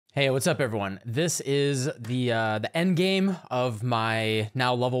Hey, what's up, everyone? This is the end game of my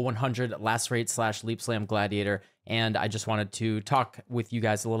now level 100 Lacerate / Leap Slam Gladiator, and I just wanted to talk with you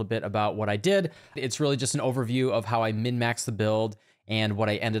guys a little bit about what I did. It's really just an overview of how I min-maxed the build and what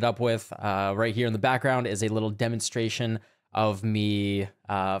I ended up with. Right here in the background is a little demonstration of me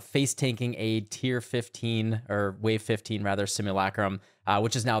face tanking a tier 15 or wave 15 rather simulacrum,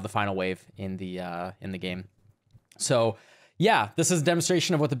 which is now the final wave in the game. So yeah, this is a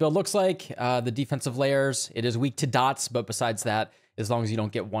demonstration of what the build looks like. The defensive layers, it is weak to dots, but besides that, as long as you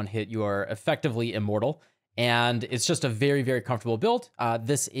don't get one hit, you are effectively immortal. And it's just a very, very comfortable build.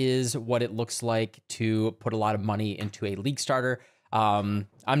 This is what it looks like to put a lot of money into a league starter. I'm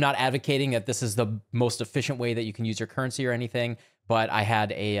not advocating that this is the most efficient way that you can use your currency or anything, but I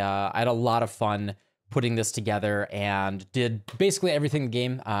had a lot of fun putting this together and did basically everything in the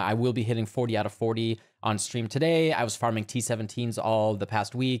game. I will be hitting 40 out of 40 on stream today. I was farming T17s all the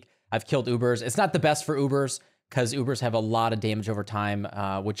past week. I've killed Ubers. It's not the best for Ubers because Ubers have a lot of damage over time,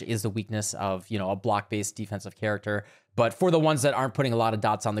 which is the weakness of, a block-based defensive character. But for the ones that aren't putting a lot of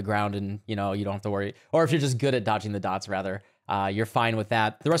dots on the ground and, you don't have to worry, or if you're just good at dodging the dots rather, you're fine with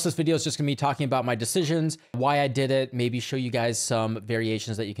that. The rest of this video is just gonna be talking about my decisions, why I did it, maybe show you guys some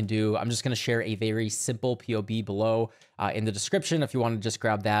variations that you can do. I'm just gonna share a very simple POB below in the description if you want to just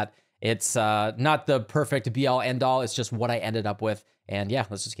grab that. It's not the perfect be all end all, it's just what I ended up with. And yeah,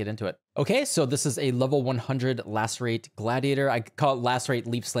 let's just get into it. Okay, so this is a level 100 Lacerate Gladiator. I call it Lacerate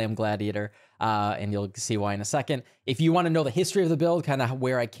Leap Slam Gladiator, and you'll see why in a second. If you want to know the history of the build, kind of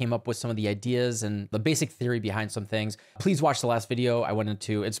where I came up with some of the ideas and the basic theory behind some things, please watch the last video. I went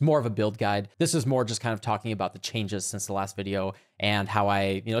into, it's more of a build guide. This is more just kind of talking about the changes since the last video and how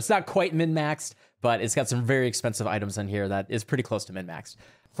I, it's not quite min-maxed, but it's got some very expensive items in here that is pretty close to min-maxed.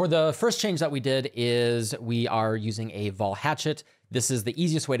 For the first change that we did is we are using a Vol Hatchet. This is the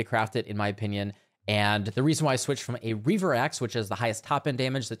easiest way to craft it, in my opinion. And the reason why I switched from a Reaver Axe, which is the highest top end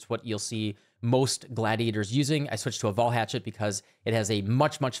damage, that's what you'll see most gladiators using. I switched to a Vol Hatchet because it has a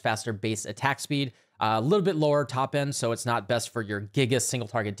much, much faster base attack speed, a little bit lower top end, so it's not best for your Giga single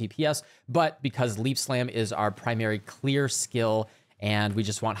target DPS, but because Leap Slam is our primary clear skill and we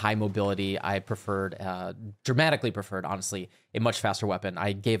just want high mobility, I preferred, dramatically preferred, honestly, a much faster weapon.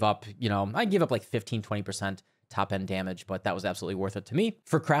 I gave up, like 15, 20% top end damage, but that was absolutely worth it to me.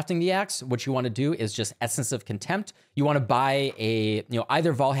 For crafting the axe, what you want to do is just Essence of Contempt. You want to buy a,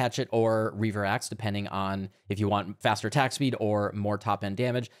 either Vol Hatchet or Reaver Axe, depending on if you want faster attack speed or more top end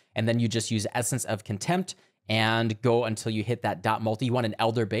damage. And then you just use Essence of Contempt and go until you hit that dot multi. You want an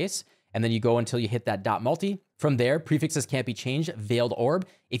Elder base, and then you go until you hit that dot multi. From there, prefixes can't be changed, Veiled Orb.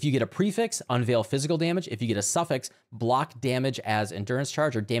 If you get a prefix, unveil physical damage. If you get a suffix, block damage as endurance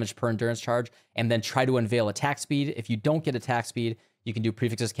charge or damage per endurance charge, and then try to unveil attack speed. If you don't get attack speed, you can do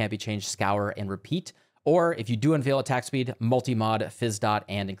prefixes can't be changed, scour, and repeat. Or if you do unveil attack speed, multi-mod, fizz dot,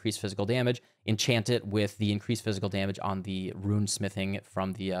 and increase physical damage. Enchant it with the increased physical damage on the rune smithing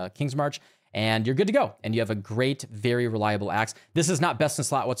from the King's March, and you're good to go. And you have a great, very reliable axe. This is not best in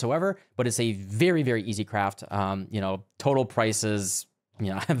slot whatsoever, but it's a very, very easy craft. Total price is,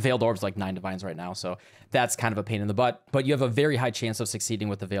 Veiled Orb's like 9 divines right now, so that's kind of a pain in the butt. But you have a very high chance of succeeding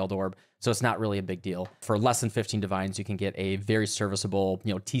with the Veiled Orb, so it's not really a big deal. For less than 15 divines, you can get a very serviceable,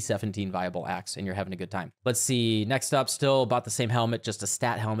 T17 viable axe, and you're having a good time. Let's see, next up, still about the same helmet, just a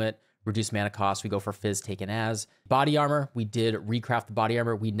stat helmet. Reduce mana cost, we go for Fizz taken as. Body armor, we did recraft the body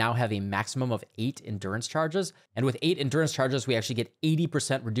armor. We now have a maximum of 8 endurance charges. And with 8 endurance charges, we actually get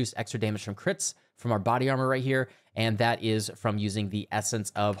 80% reduced extra damage from crits from our body armor right here. And that is from using the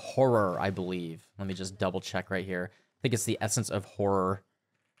Essence of Horror, I believe. Let me just double check right here. I think it's the Essence of Horror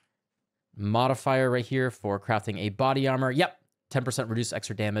modifier right here for crafting a body armor. Yep, 10% reduced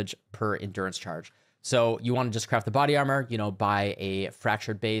extra damage per endurance charge. So you want to just craft the body armor, buy a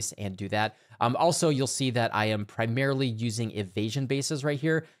fractured base and do that. Also, you'll see that I am primarily using evasion bases right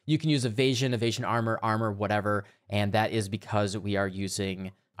here. You can use evasion armor, whatever. And that is because we are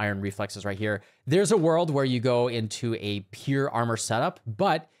using iron reflexes right here. There's a world where you go into a pure armor setup,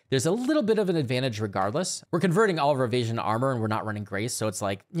 but there's a little bit of an advantage regardless. We're converting all of our evasion to armor and we're not running grace. So it's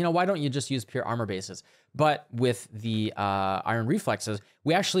like, why don't you just use pure armor bases? But with the iron reflexes,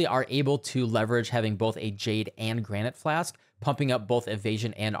 we actually are able to leverage having both a jade and granite flask, pumping up both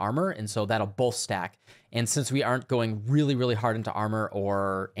evasion and armor. And so that'll both stack. And since we aren't going really, really hard into armor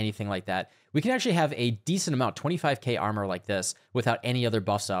or anything like that, we can actually have a decent amount, 25k armor like this without any other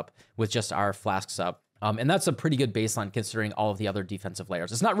buffs up with just our flasks up. And that's a pretty good baseline considering all of the other defensive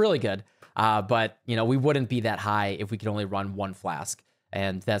layers. It's not really good, but we wouldn't be that high if we could only run one flask.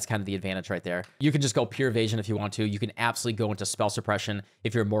 And that's kind of the advantage right there. You can just go pure evasion if you want to. You can absolutely go into spell suppression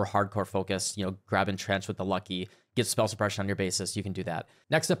if you're more hardcore focused, you know, grab Entrench with the Lucky, get spell suppression on your basis, you can do that.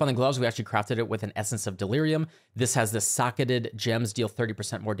 Next up on the gloves, we actually crafted it with an Essence of Delirium. This has the socketed gems deal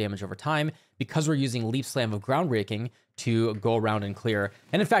 30% more damage over time because we're using Leap Slam of Groundbreaking to go around and clear.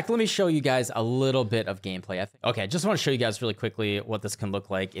 And in fact, let me show you guys a little bit of gameplay. Okay, just want to show you guys really quickly what this can look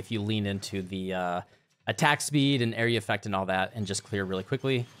like if you lean into the attack speed and area effect and all that and just clear really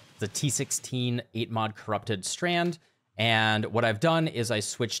quickly. It's a T16 8-mod Corrupted Strand. And what I've done is I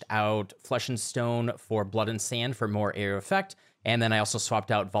switched out Flesh and Stone for Blood and Sand for more area effect. And then I also swapped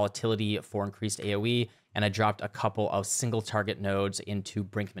out Volatility for increased AoE. And I dropped a couple of single target nodes into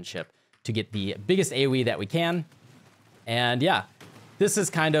Brinkmanship to get the biggest AoE that we can. And yeah, this is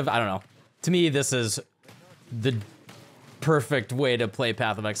kind of, I don't know. To me, this is the perfect way to play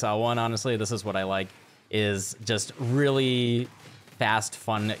Path of Exile 1, honestly. This is what I like, is just really fast,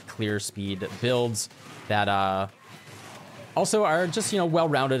 fun, clear speed builds that also are just, you know,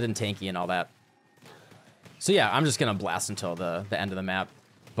 well-rounded and tanky and all that. So yeah, I'm just gonna blast until the end of the map.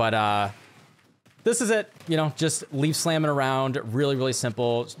 But this is it, you know, just leaf slamming around, really, really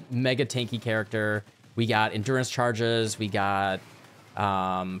simple, mega tanky character. We got endurance charges, we got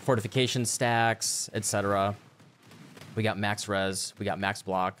fortification stacks, etc. We got max res, we got max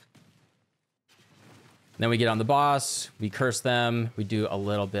block. Then we get on the boss, we curse them, we do a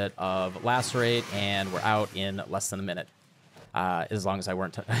little bit of lacerate, and we're out in less than a minute. As long as I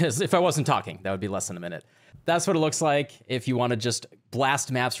weren't, if I wasn't talking, that would be less than a minute. That's what it looks like if you want to just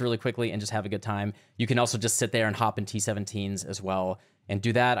blast maps really quickly and just have a good time. You can also just sit there and hop in T17s as well and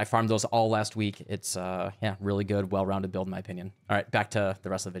do that. I farmed those all last week. It's, yeah, really good, well-rounded build in my opinion. All right, back to the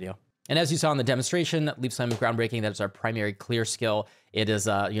rest of the video. And as you saw in the demonstration, Leap Slam with Groundbreaking, that is our primary clear skill. It is,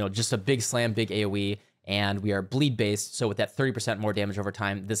 you know, just a big slam, big AoE, and we are bleed-based. So with that 30% more damage over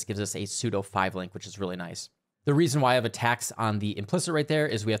time, this gives us a pseudo 5-link, which is really nice. The reason why I have attacks on the implicit right there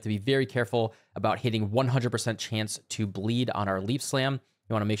is we have to be very careful about hitting 100% chance to bleed on our Leap Slam.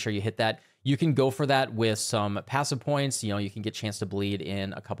 You want to make sure you hit that. You can go for that with some passive points. You know, you can get chance to bleed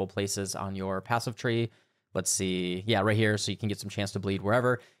in a couple places on your passive tree. Let's see. Yeah, right here. So you can get some chance to bleed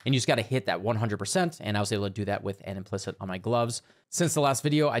wherever. And you just got to hit that 100%. And I was able to do that with an implicit on my gloves. Since the last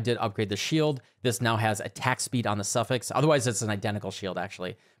video, I did upgrade the shield. This now has attack speed on the suffix. Otherwise, it's an identical shield,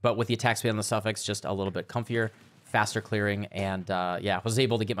 actually. But with the attack speed on the suffix, just a little bit comfier, faster clearing. And yeah, was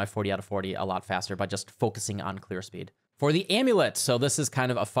able to get my 40 out of 40 a lot faster by just focusing on clear speed. For the amulet, so this is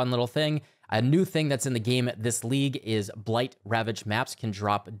kind of a fun little thing. A new thing that's in the game this league is Blight Ravaged maps can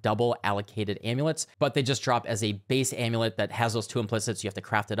drop double allocated amulets, but they just drop as a base amulet that has those two implicits. You have to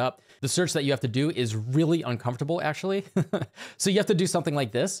craft it up. The search that you have to do is really uncomfortable, actually. So you have to do something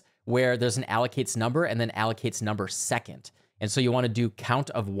like this, where there's an allocates number and then allocates number second. And so you want to do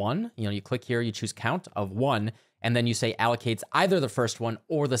count of 1. You know, you click here, you choose count of 1, and then you say allocates either the first one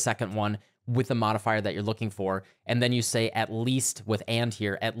or the second one with the modifier that you're looking for. And then you say at least with and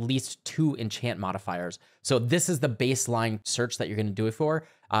here, at least 2 enchant modifiers. So this is the baseline search that you're going to do it for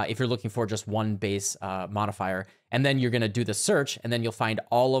if you're looking for just one base modifier. And then you're going to do the search, and then you'll find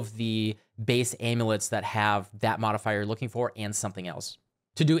all of the base amulets that have that modifier you're looking for and something else.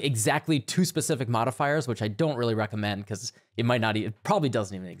 To do exactly 2 specific modifiers, which I don't really recommend because it might not, it probably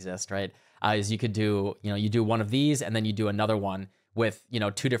doesn't even exist, right? Is you could do, you know, you do one of these and then you do another one with, you know,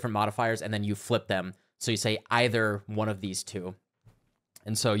 2 different modifiers, and then you flip them. So you say either one of these 2.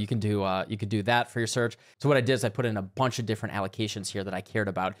 And so you can do that for your search. So what I did is I put in a bunch of different allocations here that I cared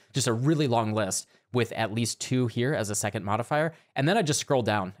about, just a really long list with at least 2 here as a second modifier. And then I just scrolled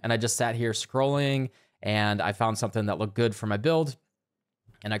down and I just sat here scrolling, and I found something that looked good for my build,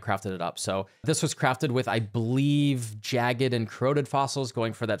 and I crafted it up. So this was crafted with, I believe, jagged and corroded fossils,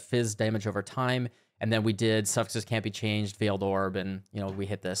 going for that fizz damage over time. And then we did suffixes can't be changed, veiled orb, and, you know, we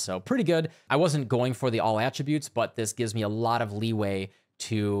hit this. So pretty good. I wasn't going for the all attributes, but this gives me a lot of leeway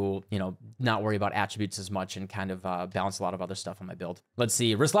to, you know, not worry about attributes as much and kind of balance a lot of other stuff on my build. Let's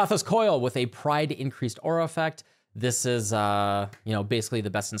see, Rislatha's Coil with a Pride increased aura effect. This is, you know, basically the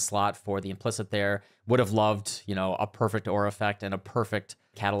best in slot for the implicit there. Would have loved, you know, a perfect aura effect and a perfect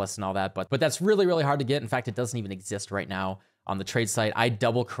catalyst and all that, but that's really, really hard to get. In fact, it doesn't even exist right now on the trade site. I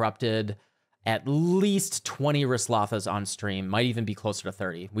double corrupted at least 20 Rislathas on stream, might even be closer to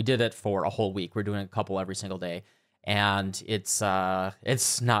 30. We did it for a whole week. We're doing a couple every single day, and it's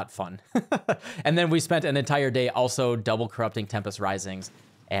not fun. And then we spent an entire day also double corrupting Tempest Risings,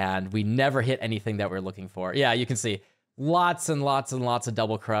 and we never hit anything that we're looking for. Yeah, you can see lots and lots and lots of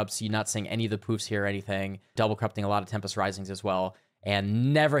double corrupts. You're not seeing any of the poofs here or anything. Double corrupting a lot of Tempest Risings as well.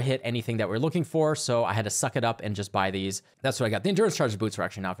 and never hit anything that we're looking for. So I had to suck it up and just buy these. That's what I got. The Endurance Charge boots were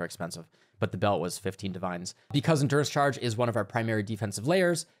actually not very expensive, but the belt was 15 divines. Because Endurance Charge is one of our primary defensive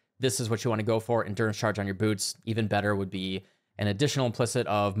layers, this is what you want to go for. Endurance Charge on your boots. Even better would be an additional implicit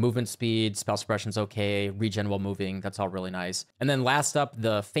of movement speed, spell suppression's okay, regen while moving. That's all really nice. And then last up,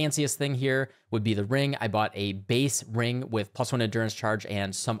 the fanciest thing here would be the ring. I bought a base ring with +1 Endurance Charge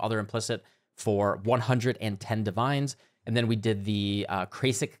and some other implicit for 110 divines. And then we did the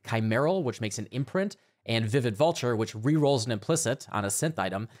Krasic Chimeral, which makes an imprint, and Vivid Vulture, which rerolls an implicit on a synth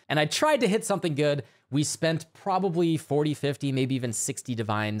item. And I tried to hit something good. We spent probably 40, 50, maybe even 60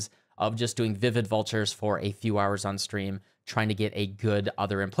 divines of just doing Vivid Vultures for a few hours on stream, trying to get a good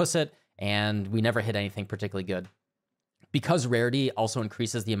other implicit, and we never hit anything particularly good. Because rarity also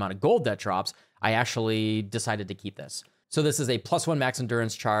increases the amount of gold that drops, I actually decided to keep this. So this is a +1 max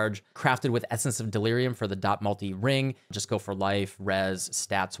endurance charge crafted with Essence of Delirium for the dot multi ring. Just go for life, res,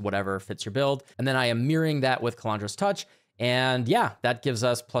 stats, whatever fits your build. And then I am mirroring that with Calandra's Touch. And yeah, that gives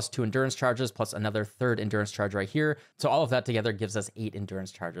us +2 endurance charges plus another 3rd endurance charge right here. So all of that together gives us 8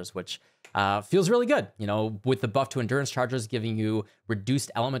 endurance charges, which feels really good. You know, with the buff to endurance charges giving you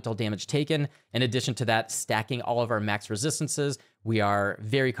reduced elemental damage taken. In addition to that, stacking all of our max resistances, we are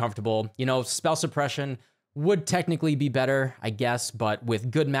very comfortable. You know, spell suppression would technically be better, I guess, but with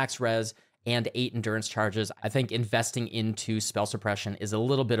good max res and 8 endurance charges, I think investing into spell suppression is a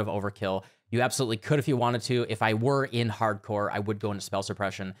little bit of overkill. You absolutely could if you wanted to. If I were in hardcore, I would go into spell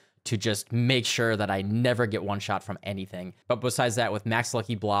suppression to just make sure that I never get one shot from anything. But besides that, with max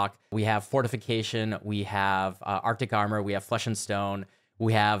lucky block, we have fortification, we have Arctic armor, we have flesh and stone,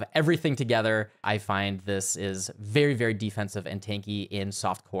 we have everything together. I find this is very, very defensive and tanky in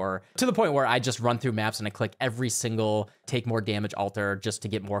softcore, to the point where I just run through maps and I click every single take more damage altar just to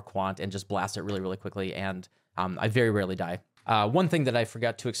get more quant and just blast it really, really quickly. And I very rarely die. One thing that I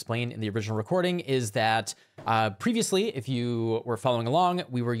forgot to explain in the original recording is that previously, if you were following along,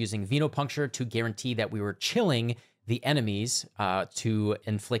 we were using Venopuncture to guarantee that we were chilling the enemies to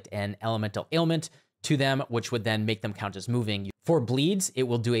inflict an elemental ailment to them, which would then make them count as moving. For bleeds, it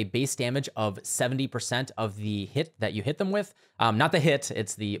will do a base damage of 70% of the hit that you hit them with. Not the hit,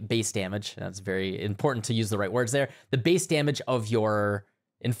 it's the base damage. That's very important to use the right words there. The base damage of your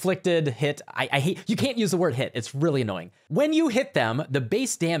inflicted hit. I hate, you can't use the word hit. It's really annoying. When you hit them, the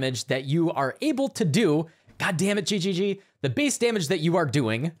base damage that you are able to do, God damn it, GGG, the base damage that you are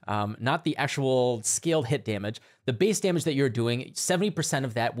doing, not the actual scaled hit damage, the base damage that you're doing, 70%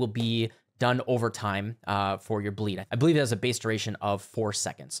 of that will be done over time for your bleed. I believe it has a base duration of 4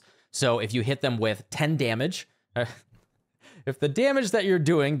 seconds. So if you hit them with 10 damage, if the damage that you're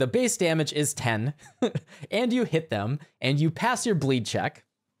doing, the base damage is 10, and you hit them, and you pass your bleed check,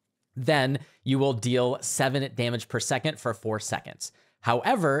 then you will deal 7 damage per second for 4 seconds.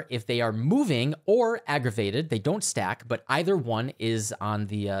 However, if they are moving or aggravated, they don't stack, but either one is on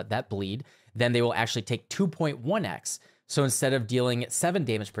the that bleed, then they will actually take 2.1x. So instead of dealing 7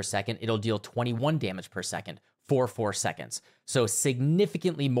 damage per second, it'll deal 21 damage per second for 4 seconds. So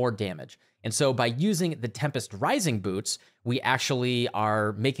significantly more damage. And so by using the Tempest Rising boots, we actually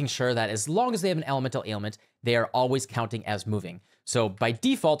are making sure that as long as they have an elemental ailment, they are always counting as moving. So by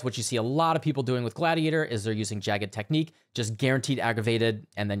default, what you see a lot of people doing with Gladiator is they're using Jagged Technique, just guaranteed aggravated,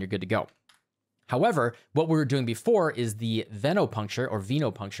 and then you're good to go. However, what we were doing before is the Venopuncture or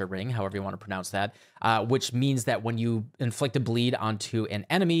Venopuncture ring, however you want to pronounce that, which means that when you inflict a bleed onto an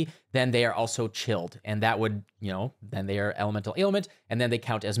enemy, then they are also chilled. And that would, you know, then they are elemental ailment, and then they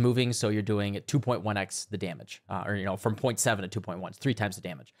count as moving. So you're doing 2.1x the damage, or, you know, from 0.7 to 2.1, it's 3 times the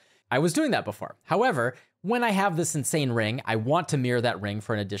damage. I was doing that before. However, when I have this insane ring, I want to mirror that ring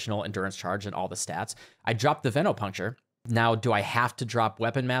for an additional endurance charge and all the stats. I dropped the Venopuncture. Now, do I have to drop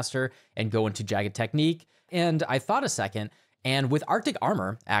Weapon Master and go into Jagged Technique? And I thought a second, and with Arctic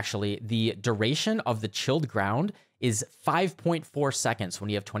Armor, actually, the duration of the chilled ground is 5.4 seconds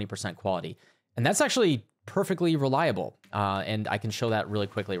when you have 20% quality. And that's actually perfectly reliable. And I can show that really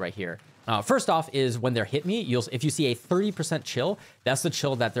quickly right here. First off is when they're hit me, if you see a 30% chill, that's the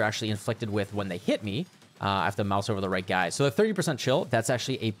chill that they're actually inflicted with when they hit me. I have to mouse over the right guy. So the 30% chill, that's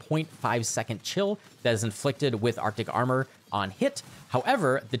actually a 0.5 second chill that is inflicted with Arctic Armor on hit.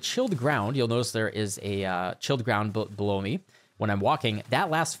 However, the chilled ground, you'll notice there is a chilled ground below me when I'm walking,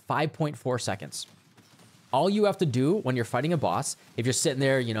 that lasts 5.4 seconds. All you have to do when you're fighting a boss, if you're sitting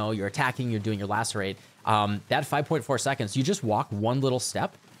there, you know, you're attacking, you're doing your Lacerate, that 5.4 seconds, you just walk one little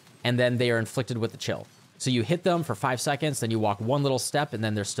step and then they are inflicted with the chill. So you hit them for 5 seconds, then you walk one little step and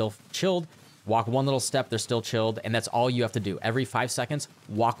then they're still chilled. Walk one little step, they're still chilled, and that's all you have to do. Every 5 seconds,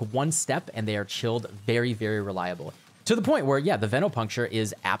 walk one step, and they are chilled. Very, very reliable. To the point where, yeah, the Venopuncture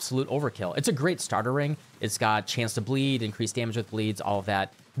is absolute overkill. It's a great starter ring. It's got chance to bleed, increased damage with bleeds, all of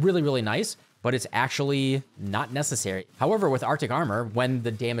that. Really, really nice, but it's actually not necessary. However, with Arctic Armor, when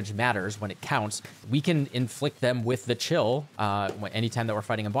the damage matters, when it counts, we can inflict them with the chill anytime that we're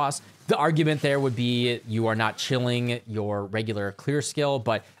fighting a boss. The argument there would be you are not chilling your regular clear skill,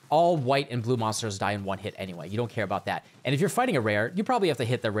 but all white and blue monsters die in one hit anyway. You don't care about that. And if you're fighting a rare, you probably have to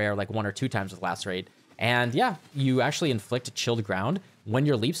hit the rare like 1 or 2 times with Lacerate. And yeah, you actually inflict chilled ground when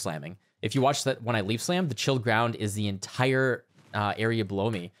you're leaf slamming. If you watch that when I leaf slam, the chilled ground is the entire area below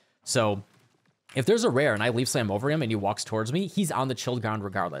me. So if there's a rare and I leaf slam over him and he walks towards me, he's on the chilled ground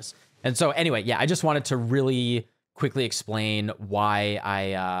regardless. And so anyway, yeah, I just wanted to really quickly explain why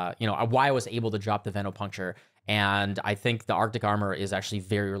why I was able to drop the Venopuncture. And I think the Arctic Armor is actually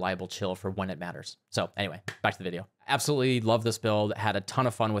very reliable chill for when it matters. So anyway, back to the video. Absolutely love this build. Had a ton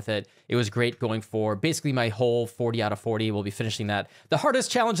of fun with it. It was great going for basically my whole 40 out of 40. We'll be finishing that. The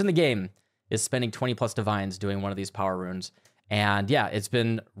hardest challenge in the game is spending 20 plus divines doing one of these power runes. And yeah, it's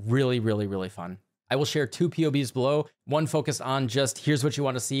been really, really, really fun. I will share 2 POBs below. One focused on just here's what you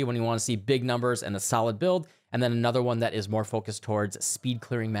want to see when you want to see big numbers and a solid build. And then another one that is more focused towards speed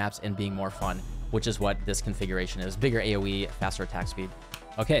clearing maps and being more fun, which is what this configuration is. Bigger AoE, faster attack speed.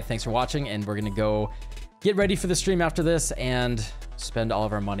 Okay, thanks for watching, and we're gonna go get ready for the stream after this and spend all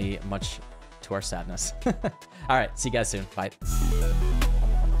of our money, much to our sadness. All right, see you guys soon. Bye.